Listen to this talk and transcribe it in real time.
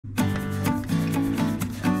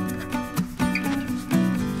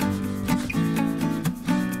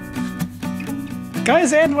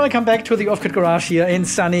Guys, and welcome back to the off-grid garage here in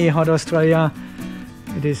sunny, hot Australia.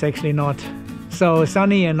 It is actually not so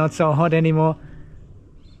sunny and not so hot anymore.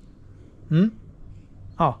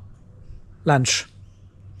 Oh, lunch.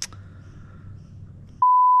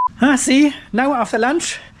 See, now after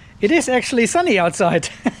lunch, it is actually sunny outside.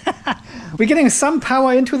 We're getting some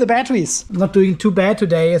power into the batteries. I'm not doing too bad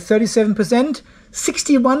today. 37%,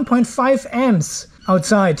 61.5 amps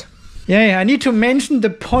outside. Yeah, I need to mention the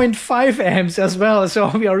 0.5 amps as well, so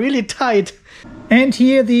we are really tight. And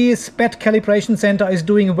here the SPAT calibration center is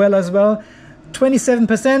doing well as well.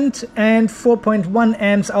 27% and 4.1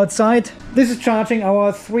 amps outside. This is charging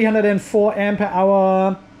our 304 ampere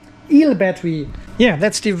hour EEL battery. Yeah,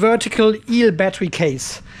 that's the vertical EEL battery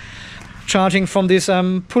case. Charging from this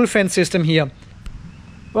pull fence system here.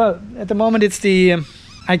 Well, at the moment it's the,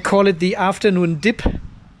 I call it the afternoon dip.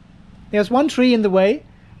 There's one tree in the way.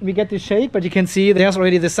 We get the shade, but you can see there's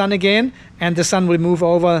already the sun again, and the sun will move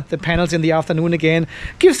over the panels in the afternoon again.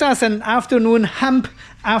 Gives us an afternoon hump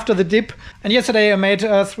after the dip. And yesterday I made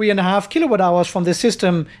 3.5 kilowatt hours from the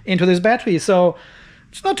system into this battery, so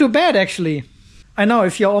it's not too bad actually. I know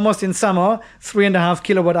if you're almost in summer, 3.5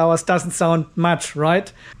 kilowatt hours doesn't sound much,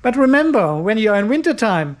 right? But remember, when you're in winter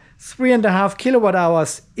time, 3.5 kilowatt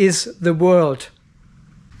hours is the world.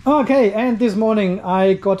 Okay, and this morning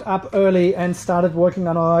I got up early and started working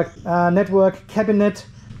on our network cabinet.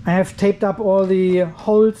 I have taped up all the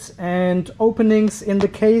holes and openings in the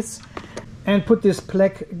case and put this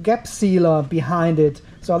black gap sealer behind it.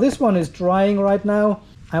 So this one is drying right now.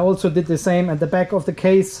 I also did the same at the back of the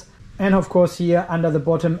case and of course here under the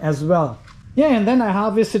bottom as well. Yeah, and then I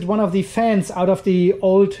harvested one of the fans out of the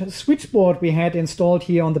old switchboard we had installed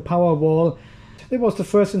here on the power wall. It was the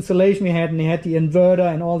first installation we had, and we had the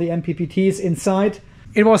inverter and all the MPPTs inside.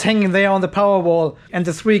 It was hanging there on the power wall, and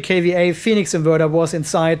the 3 kVA Phoenix inverter was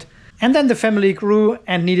inside. And then the family grew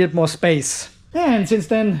and needed more space. And since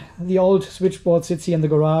then, the old switchboard sits here in the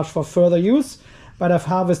garage for further use. But I've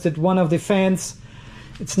harvested one of the fans.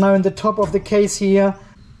 It's now in the top of the case here.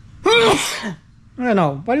 I don't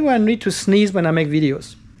know, why do I need to sneeze when I make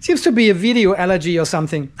videos? Seems to be a video allergy or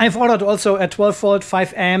something. I've ordered also a 12 volt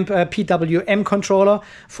 5 amp PWM controller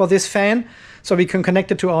for this fan, so we can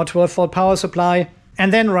connect it to our 12 volt power supply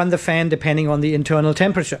and then run the fan depending on the internal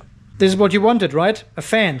temperature. This is what you wanted, right? A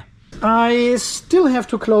fan. I still have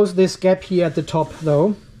to close this gap here at the top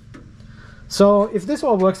though. So if this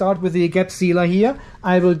all works out with the gap sealer here,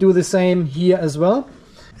 I will do the same here as well.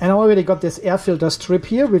 And I already got this air filter strip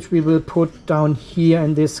here, which we will put down here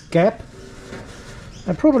in this gap.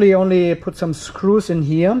 I probably only put some screws in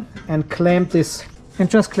here and clamp this, and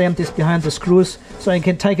just clamp this behind the screws so I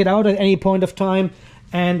can take it out at any point of time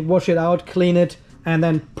and wash it out, clean it, and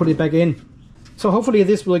then put it back in. So hopefully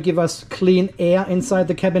this will give us clean air inside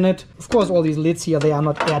the cabinet. Of course, all these lids here, they are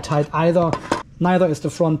not airtight either. Neither is the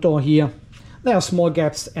front door here. There are small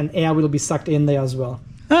gaps and air will be sucked in there as well.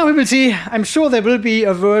 We will see. I'm sure there will be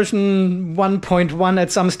a version 1.1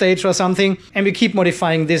 at some stage or something, and we keep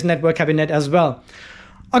modifying this network cabinet as well.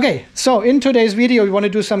 Okay, so in today's video, we want to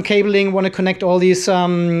do some cabling, want to connect all these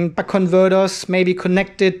buck converters, maybe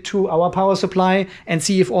connect it to our power supply and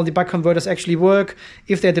see if all the buck converters actually work,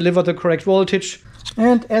 if they deliver the correct voltage.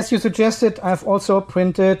 And as you suggested, I've also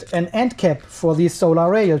printed an end cap for these solar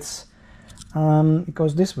rails. It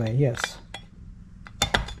goes this way, yes.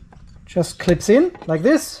 Just clips in like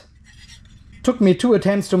this. Took me 2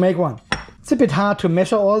 attempts to make one. It's a bit hard to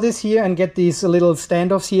measure all this here and get these little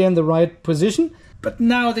standoffs here in the right position. But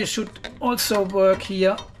now this should also work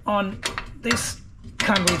here on this.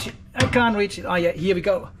 Can't reach it. I can't reach it. Oh yeah, here we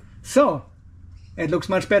go. So, it looks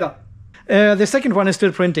much better. The second one is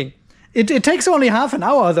still printing. It takes only half an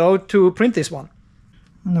hour though to print this one.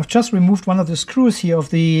 And I've just removed one of the screws here of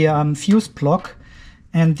the fuse block.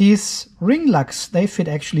 And these ring lugs, they fit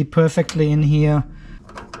actually perfectly in here.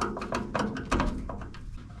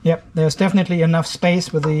 Yep, there's definitely enough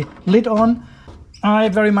space with the lid on. I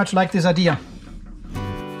very much like this idea.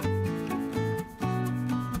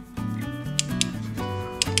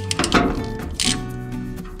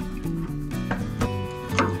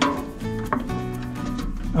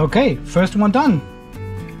 Okay, first one done.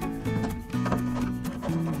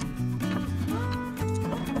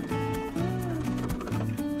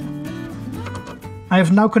 I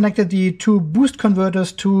have now connected the 2 boost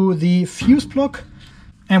converters to the fuse block.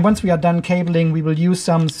 And once we are done cabling, we will use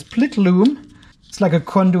some split loom. It's like a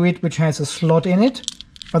conduit which has a slot in it.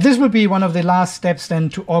 But this will be one of the last steps then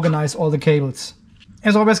to organize all the cables.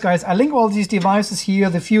 As always, guys, I link all these devices here,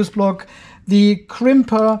 the fuse block, the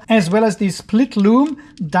crimper, as well as the split loom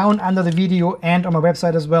down under the video and on my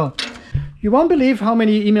website as well. You won't believe how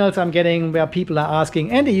many emails I'm getting where people are asking,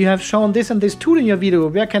 Andy, you have shown this and this tool in your video,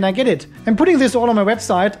 where can I get it? I'm putting this all on my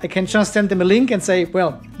website. I can just send them a link and say,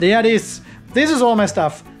 well, there it is. This is all my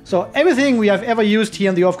stuff. So everything we have ever used here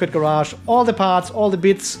in the Off-Grid Garage, all the parts, all the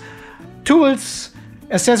bits, tools,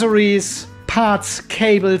 accessories, parts,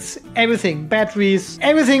 cables, everything, batteries,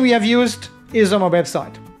 everything we have used is on my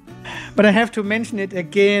website. But I have to mention it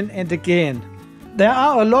again and again. There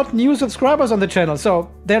are a lot new subscribers on the channel, so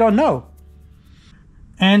they don't know.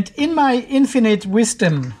 And in my infinite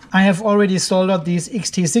wisdom, I have already soldered these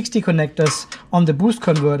XT60 connectors on the boost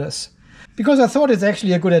converters. Because I thought it's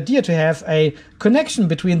actually a good idea to have a connection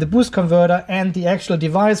between the boost converter and the actual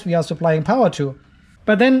device we are supplying power to.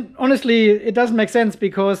 But then, honestly, it doesn't make sense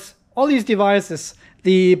because all these devices,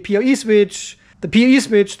 the POE switch,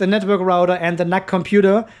 the network router and the NUC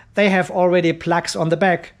computer, they have already plugs on the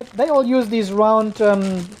back. They all use these round,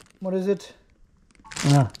 what is it?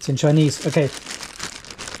 Ah, it's in Chinese, okay.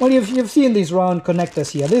 Well, you've seen these round connectors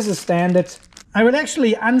here. This is standard. I will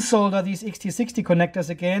actually unsolder these XT60 connectors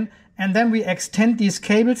again, and then we extend these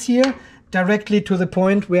cables here directly to the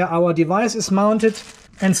point where our device is mounted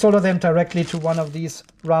and solder them directly to one of these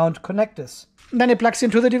round connectors. Then it plugs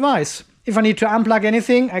into the device. If I need to unplug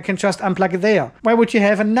anything, I can just unplug it there. Why would you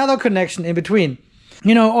have another connection in between?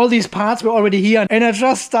 You know, all these parts were already here, and I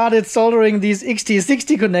just started soldering these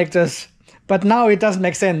XT60 connectors. But now it doesn't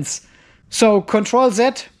make sense. So Control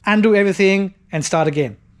Z, undo everything and start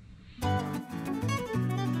again.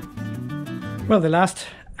 Well, the last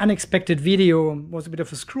unexpected video was a bit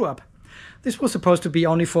of a screw up. This was supposed to be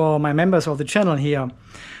only for my members of the channel here.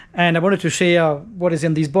 And I wanted to share what is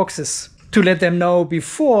in these boxes to let them know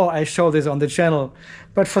before I show this on the channel.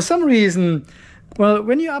 But for some reason, well,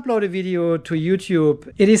 when you upload a video to YouTube,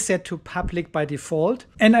 it is set to public by default.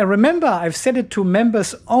 And I remember I've set it to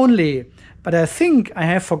members only. But I think I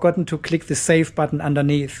have forgotten to click the save button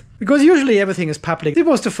underneath. Because usually everything is public. It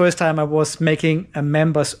was the first time I was making a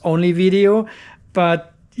members only video.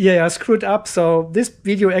 But yeah, I screwed up. So this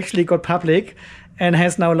video actually got public and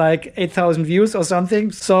has now like 8,000 views or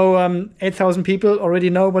something. So 8,000 people already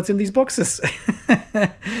know what's in these boxes.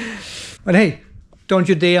 But hey, don't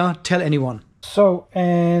you dare tell anyone. So,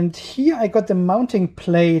 and here I got the mounting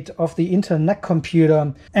plate of the Intel NUC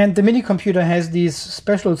computer, and the mini computer has these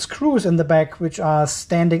special screws in the back which are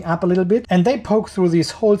standing up a little bit, and they poke through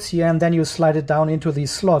these holes here, and then you slide it down into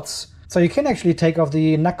these slots. So you can actually take off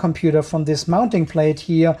the NUC computer from this mounting plate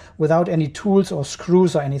here without any tools or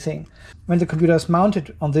screws or anything. When the computer is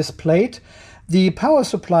mounted on this plate, the power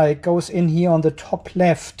supply goes in here on the top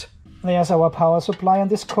left. There's our power supply in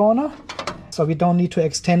this corner. So we don't need to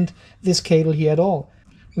extend this cable here at all.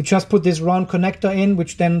 We just put this round connector in,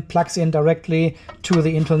 which then plugs in directly to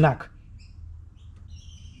the Intel NUC.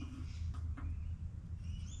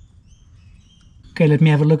 Okay, let me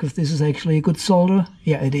have a look if this is actually a good solder.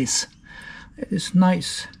 Yeah, it is. It is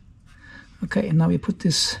nice. Okay, and now we put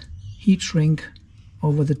this heat shrink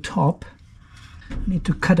over the top. I need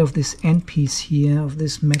to cut off this end piece here of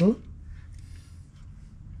this metal.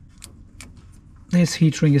 This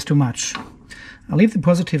heat shrink is too much. I'll leave the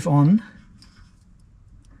positive on.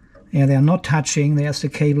 Yeah, they are not touching. There's the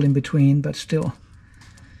cable in between, but still.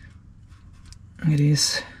 It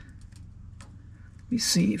is. We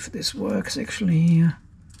see if this works actually here.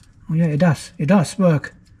 Oh yeah, it does. It does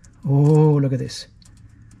work. Oh, look at this.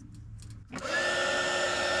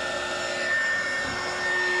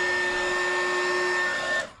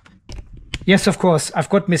 Yes, of course. I've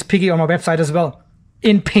got Miss Piggy on my website as well.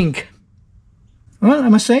 In pink. Well, I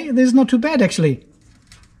must say, this is not too bad, actually.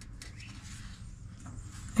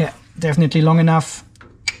 Yeah, definitely long enough.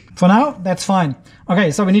 For now, that's fine.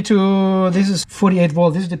 Okay, so we need to... This is 48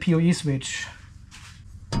 volt. This is the POE switch.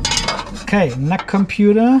 Okay, NUC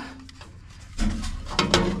computer.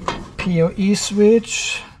 POE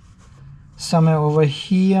switch. Somewhere over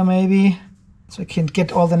here, maybe. So I can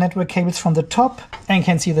get all the network cables from the top and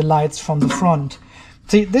can see the lights from the front.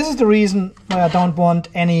 See, this is the reason why I don't want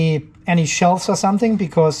any shelves or something,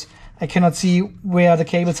 because I cannot see where the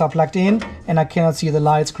cables are plugged in and I cannot see the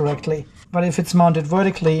lights correctly. But if it's mounted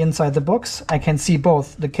vertically inside the box, I can see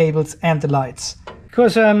both the cables and the lights.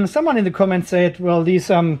 Because someone in the comments said, well, these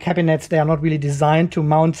cabinets, they are not really designed to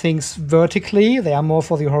mount things vertically. They are more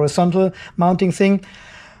for the horizontal mounting thing.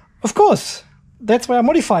 Of course, that's why I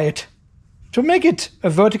modify it, to make it a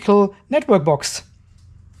vertical network box.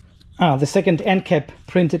 Ah, the second end cap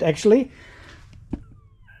printed actually.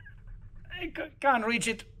 I can't reach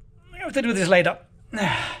it. I have to do this later.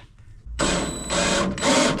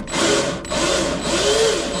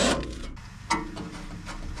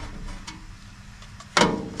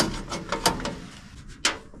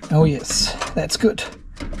 Oh yes. That's good.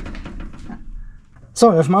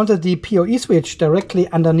 So I've mounted the PoE switch directly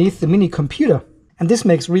underneath the mini computer. And this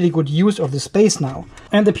makes really good use of the space now.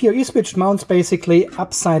 And the PoE switch mounts basically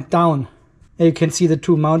upside down. Here you can see the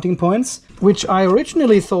two mounting points, which I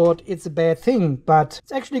originally thought it's a bad thing, but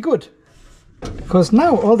it's actually good. Because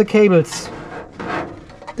now all the cables,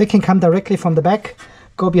 they can come directly from the back,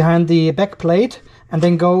 go behind the back plate, and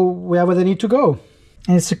then go wherever they need to go.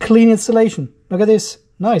 And it's a clean installation. Look at this,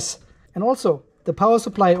 nice. And also, the power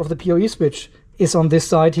supply of the PoE switch is on this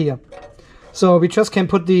side here. So we just can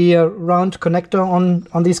put the round connector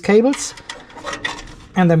on these cables,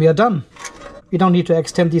 and then we are done. We don't need to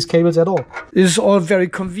extend these cables at all. This is all very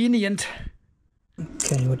convenient.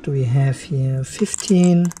 Okay, what do we have here?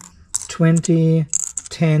 15, 20,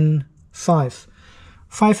 10, 5.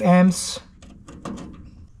 5 amps.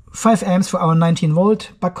 5 amps for our 19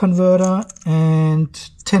 volt buck converter and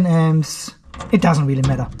 10 amps. It doesn't really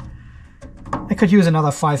matter. I could use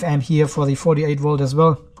another 5 amp here for the 48 volt as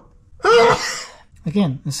well.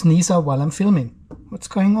 Again, a sneezer while I'm filming. What's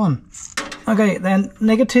going on? Okay, then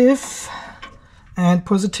negative and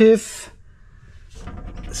positive.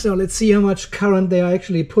 So let's see how much current they are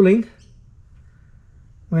actually pulling.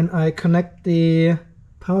 When I connect the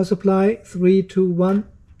power supply, 3, 2, 1.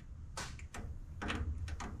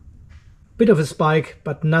 Bit of a spike,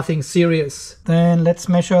 but nothing serious. Then let's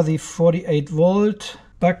measure the 48 volt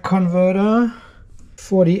buck converter.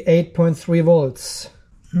 48.3 volts.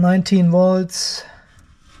 19 volts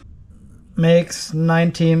makes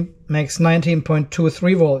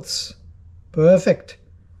 19.23 volts. Perfect.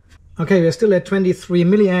 Okay, we're still at 23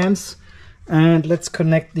 milliamps, and let's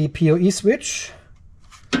connect the PoE switch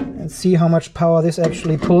and see how much power this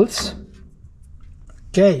actually pulls.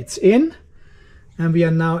 Okay, it's in, and we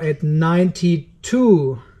are now at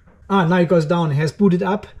 92. Now it goes down. It has booted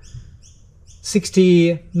up.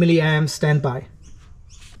 60 milliamps standby.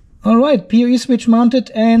 All right, PoE switch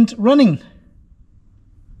mounted and running.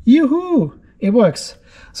 Yoo-hoo! It works.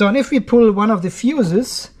 So, and if we pull one of the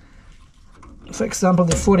fuses, for example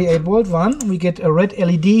the 48 volt one, we get a red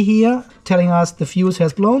LED here telling us the fuse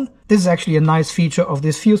has blown. This is actually a nice feature of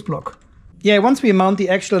this fuse block. Yeah, once we mount the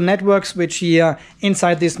actual network switch here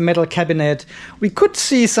inside this metal cabinet, we could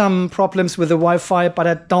see some problems with the Wi-Fi, but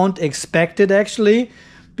I don't expect it actually,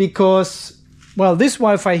 because well, this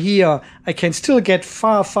Wi-Fi here, I can still get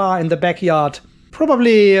far in the backyard.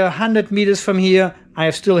 Probably 100 meters from here, I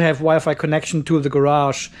still have Wi-Fi connection to the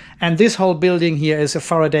garage. And this whole building here is a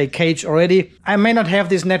Faraday cage already. I may not have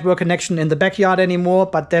this network connection in the backyard anymore,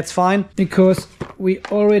 but that's fine. Because I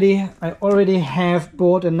already have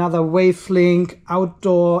bought another Wavelink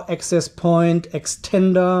Outdoor access point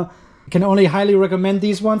extender. I can only highly recommend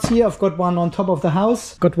these ones here. I've got one on top of the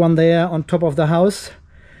house. Got one there on top of the house.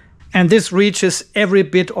 And this reaches every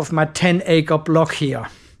bit of my 10-acre block here.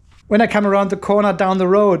 When I come around the corner down the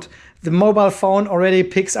road, the mobile phone already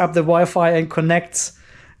picks up the Wi-Fi and connects,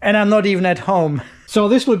 and I'm not even at home. So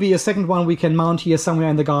this will be a second one we can mount here somewhere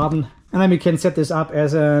in the garden. And then we can set this up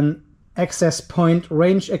as an access point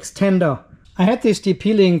range extender. I had this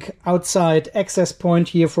TP-Link outside access point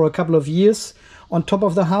here for a couple of years on top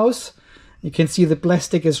of the house. You can see the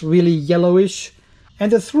plastic is really yellowish, and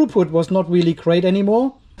the throughput was not really great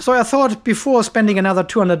anymore. So I thought before spending another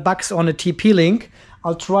 200 bucks on a TP-Link,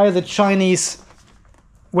 I'll try the Chinese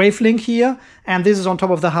Wavelink here. And this is on top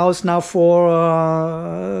of the house now for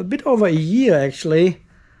a bit over a year actually.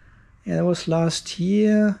 Yeah, that was last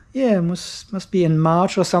year. Yeah, must be in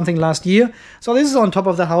March or something last year. So this is on top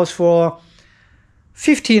of the house for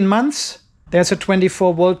 15 months. There's a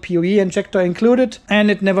 24 volt PoE injector included, and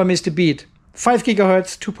it never missed a beat. 5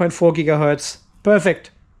 gigahertz, 2.4 gigahertz. Perfect.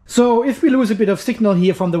 So if we lose a bit of signal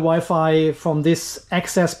here from the Wi-Fi from this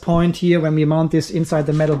access point here when we mount this inside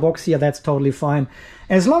the metal box here, that's totally fine.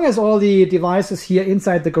 As long as all the devices here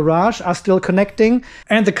inside the garage are still connecting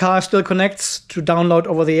and the car still connects to download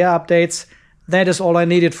over-the-air updates, that is all I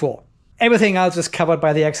need it for. Everything else is covered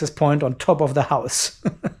by the access point on top of the house.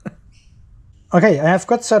 Okay, I have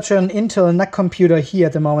got such an Intel NUC computer here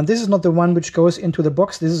at the moment. This is not the one which goes into the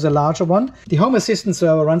box. This is a larger one. The Home Assistant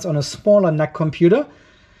server runs on a smaller NUC computer,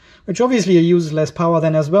 which obviously uses less power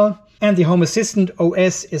than as well. And the Home Assistant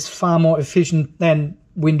OS is far more efficient than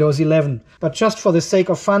Windows 11. But just for the sake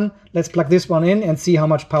of fun, let's plug this one in and see how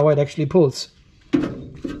much power it actually pulls.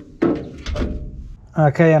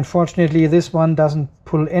 Okay, unfortunately this one doesn't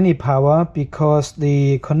pull any power because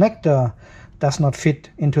the connector does not fit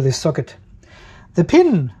into this socket. The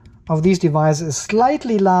pin of these devices is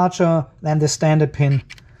slightly larger than the standard pin,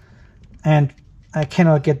 and I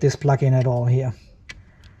cannot get this plug in at all here.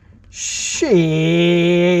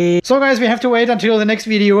 Shit. So guys, we have to wait until the next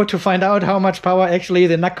video to find out how much power actually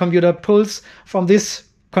the NUC computer pulls from this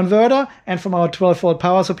converter and from our 12-volt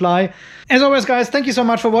power supply. As always guys, thank you so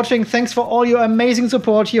much for watching. Thanks for all your amazing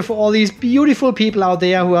support here, for all these beautiful people out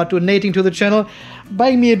there who are donating to the channel,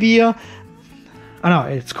 buying me a beer. Oh no,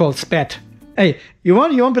 it's called SPAT. Hey, you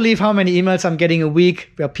won't believe how many emails I'm getting a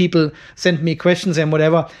week where people send me questions and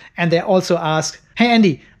whatever, and they also ask, hey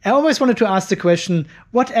Andy, I always wanted to ask the question,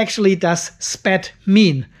 what actually does SPAT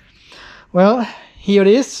mean? Well, here it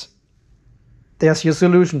is. There's your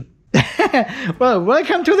solution. Well,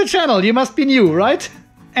 welcome to the channel. You must be new, right?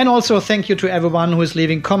 And also thank you to everyone who is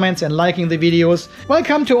leaving comments and liking the videos.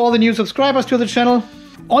 Welcome to all the new subscribers to the channel.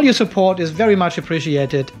 All your support is very much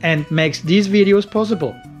appreciated and makes these videos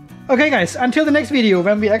possible. Okay guys, until the next video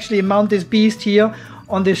when we actually mount this beast here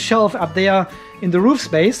on this shelf up there in the roof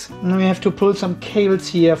space. And we have to pull some cables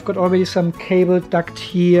here. I've got already some cable duct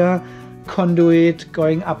here, conduit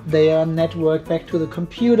going up there, network back to the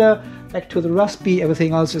computer, back to the Raspberry.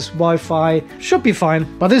 Everything else is Wi-Fi. Should be fine,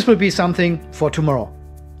 but this will be something for tomorrow.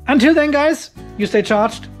 Until then guys, you stay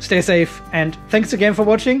charged, stay safe, and thanks again for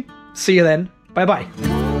watching. See you then. Bye bye.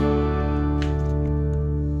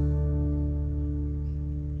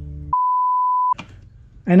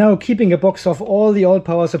 And now keeping a box of all the old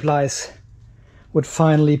power supplies would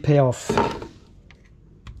finally pay off.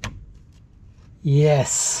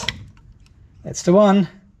 Yes, that's the one.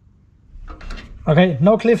 Okay,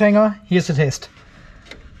 no cliffhanger. Here's the test.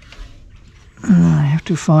 I have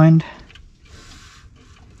to find.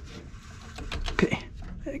 Okay,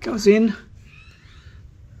 there it goes in.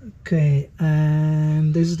 Okay,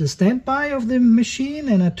 and this is the standby of the machine,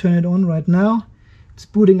 and I turn it on right now. It's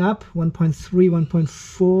booting up. 1.3,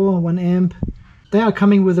 1.4, 1 amp. They are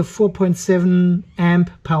coming with a 4.7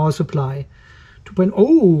 amp power supply.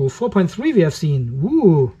 4.3 we have seen.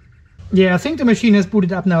 Woo! Yeah, I think the machine has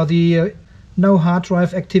booted up now. The no hard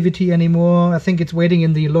drive activity anymore. I think it's waiting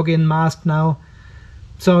in the login mask now.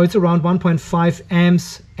 So it's around 1.5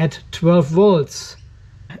 amps at 12 volts.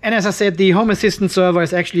 And as I said, the Home Assistant server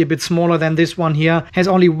is actually a bit smaller than this one here. Has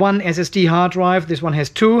only one SSD hard drive. This one has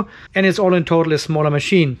 2. And it's all in total a smaller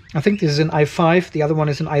machine. I think this is an i5. The other one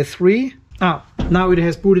is an i3. Ah, now it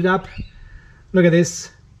has booted up. Look at this.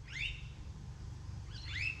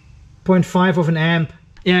 0.5 of an amp.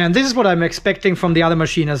 Yeah, and this is what I'm expecting from the other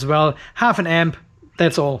machine as well. Half an amp,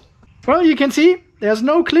 that's all. Well, you can see there's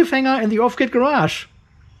no cliffhanger in the off-grid garage.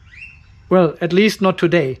 Well, at least not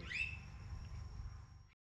today.